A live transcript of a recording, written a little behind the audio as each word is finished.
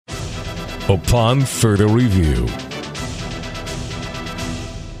upon further review.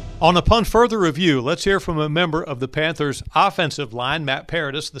 Upon further review, let's hear from a member of the Panthers' offensive line, Matt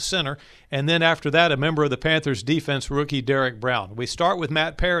Paradis, the center, and then after that, a member of the Panthers' defense, rookie Derrick Brown. We start with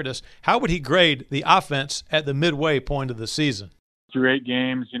Matt Paradis. How would he grade the offense at the midway point of the season? Through 8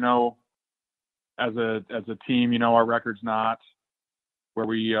 games, as a team, our record's not where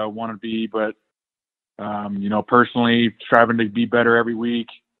we want to be, but personally, striving to be better every week.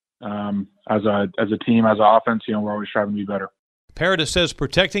 As a team, as an offense, we're always striving to be better. Paradis says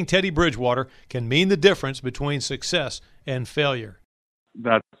protecting Teddy Bridgewater can mean the difference between success and failure.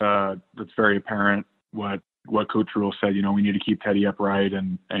 That's very apparent. What Coach Rule said, we need to keep Teddy upright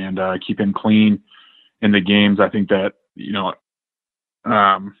and keep him clean in the games. I think that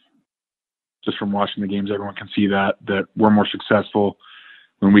just from watching the games, everyone can see that we're more successful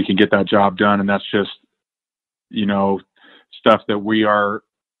when we can get that job done, and that's just stuff that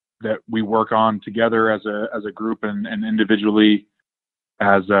we work on together as a group and individually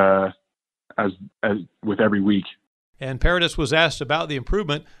as with every week. And Paradis was asked about the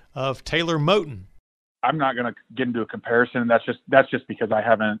improvement of Taylor Moton. I'm not going to get into a comparison. That's just because I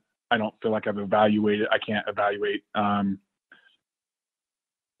don't feel like I've evaluated. I can't evaluate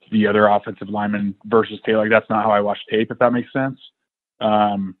the other offensive lineman versus Taylor. That's not how I watch tape, if that makes sense.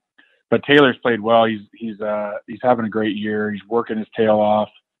 But Taylor's played well. He's having a great year. He's working his tail off.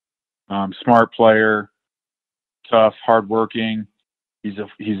 Smart player, tough, hardworking. He's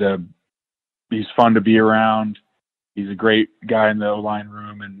fun to be around. He's a great guy in the O-line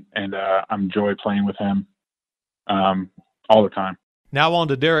room, and I enjoy playing with him all the time. Now on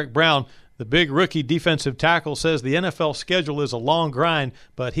to Derrick Brown. The big rookie defensive tackle says the NFL schedule is a long grind,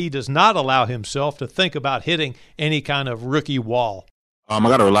 but he does not allow himself to think about hitting any kind of rookie wall. I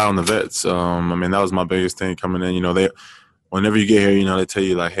got to rely on the vets. That was my biggest thing coming in. Whenever you get here, they tell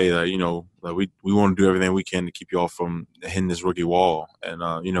you like, hey, we want to do everything we can to keep y'all from hitting this rookie wall. And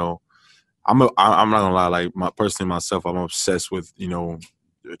I'm not gonna lie, like personally myself, I'm obsessed with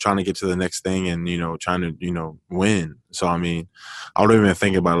trying to get to the next thing and trying to win. So I don't even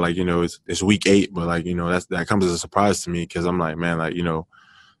think about it like it's week 8, but that comes as a surprise to me because I'm like, man,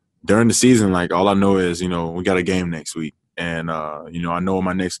 during the season, like all I know is we got a game next week, and I know what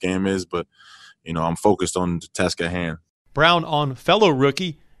my next game is, but I'm focused on the task at hand. Brown on fellow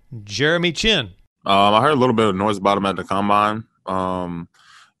rookie Jeremy Chin. I heard a little bit of noise about him at the combine. I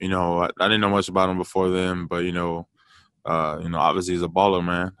didn't know much about him before then, but obviously he's a baller,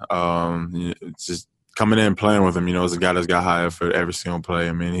 man. It's just coming in and playing with him. As a guy that's got high effort every single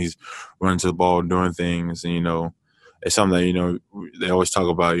play. He's running to the ball, doing things, and it's something that they always talk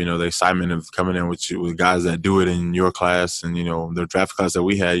about. The excitement of coming in with guys that do it in your class, and the draft class that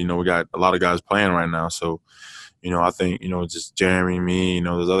we had. We got a lot of guys playing right now, so. I think, just Jeremy, me,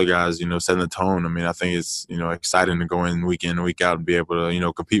 those other guys, setting the tone. I think it's, exciting to go in and week out and be able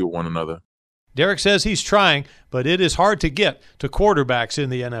to, compete with one another. Derrick says he's trying, but it is hard to get to quarterbacks in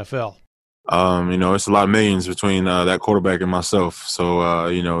the NFL. It's a lot of millions between that quarterback and myself. So,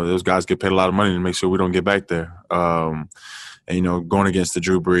 those guys get paid a lot of money to make sure we don't get back there. And, going against the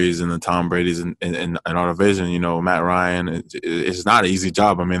Drew Brees and the Tom Brady's in our division, Matt Ryan, it's not an easy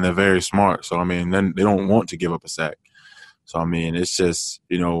job. They're very smart. So, then they don't want to give up a sack. So, it's just,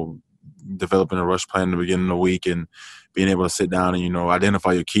 developing a rush plan in the beginning of the week and being able to sit down and,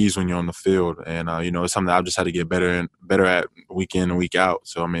 identify your keys when you're on the field. And, it's something that I've just had to get better at week in and week out.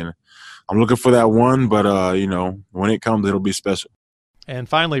 So, I'm looking for that one, but, when it comes, it'll be special. And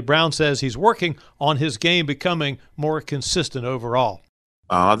finally, Brown says he's working on his game becoming more consistent overall.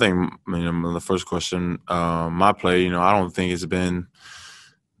 I think, the first question, my play, I don't think it's been,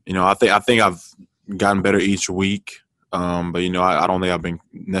 I think I've gotten better each week. But, I don't think I've been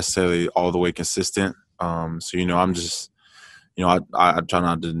necessarily all the way consistent. So, I'm just, I try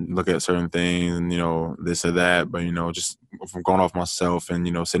not to look at certain things and, this or that. But, just from going off myself and,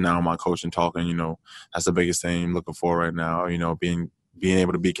 sitting down with my coach and talking, that's the biggest thing I'm looking for right now, being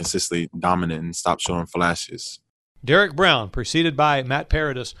able to be consistently dominant and stop showing flashes. Derrick Brown, preceded by Matt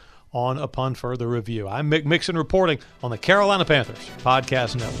Paradis on Upon Further Review. I'm Mick Mixon reporting on the Carolina Panthers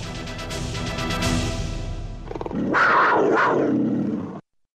Podcast Network.